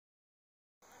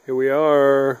Here we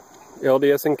are,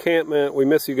 LDS Encampment. We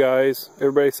miss you guys.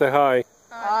 Everybody say hi.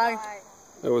 Hi.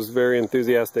 That was very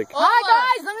enthusiastic.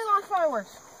 Hi guys, let me launch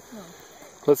fireworks.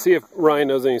 Let's see if Ryan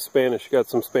knows any Spanish. You got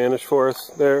some Spanish for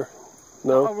us there?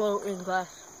 No? Hablo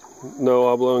inglés. No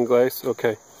hablo inglés?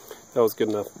 Okay, that was good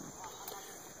enough.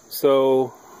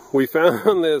 So, we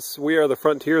found this. We are the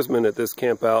frontiersmen at this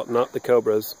camp out, not the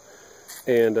Cobras.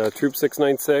 And Troop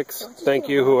 696, thank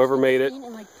you, whoever made it.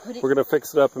 We're going to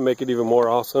fix it up and make it even more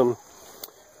awesome.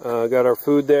 Got our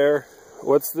food there.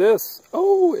 What's this?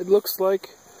 Oh, it looks like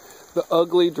the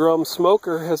ugly drum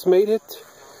smoker has made it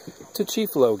to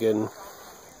Chief Logan.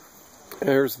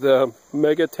 There's the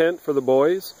mega tent for the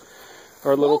boys,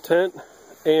 our little tent,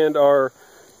 and our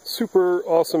super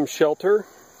awesome shelter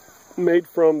made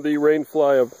from the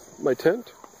rainfly of my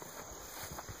tent.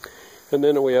 And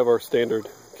then we have our standard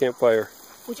campfire.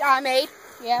 Which I made,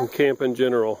 yeah. And camp in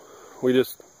general. We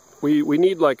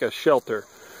need like a shelter.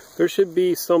 There should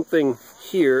be something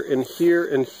here and here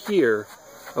and here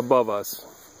above us.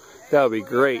 That would be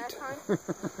great.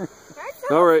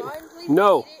 Alright.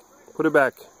 No. Put it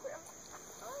back.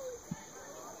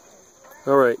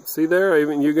 Alright. See there?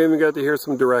 You even got to hear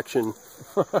some direction.